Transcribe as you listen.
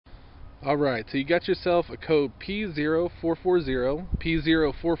Alright, so you got yourself a code P0440,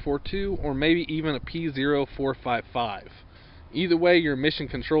 P0442, or maybe even a P0455. Either way, your emission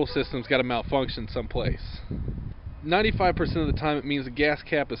control system's got a malfunction someplace. 95% of the time it means the gas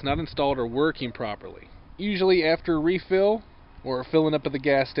cap is not installed or working properly. Usually after a refill, or filling up at the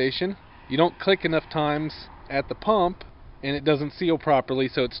gas station, you don't click enough times at the pump, and it doesn't seal properly,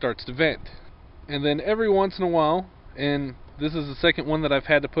 so it starts to vent. And then every once in a while, and this is the second one that I've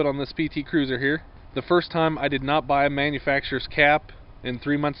had to put on this PT Cruiser here. The first time I did not buy a manufacturer's cap, and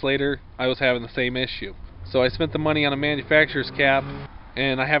 3 months later I was having the same issue. So I spent the money on a manufacturer's cap,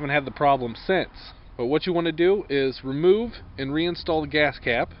 and I haven't had the problem since. But what you want to do is remove and reinstall the gas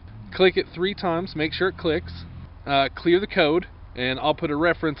cap, click it 3 times, make sure it clicks, clear the code, and I'll put a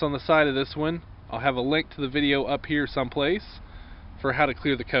reference on the side of this one. I'll have a link to the video up here someplace for how to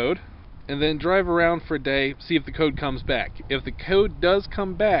clear the code. And then drive around for a day, see if the code comes back. If the code does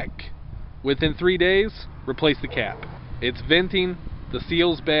come back within 3 days, replace the cap. It's venting, the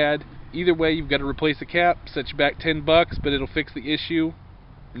seal's bad. Either way, you've got to replace the cap, set you back $10, but it'll fix the issue.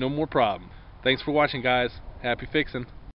 No more problem. Thanks for watching, guys. Happy fixing.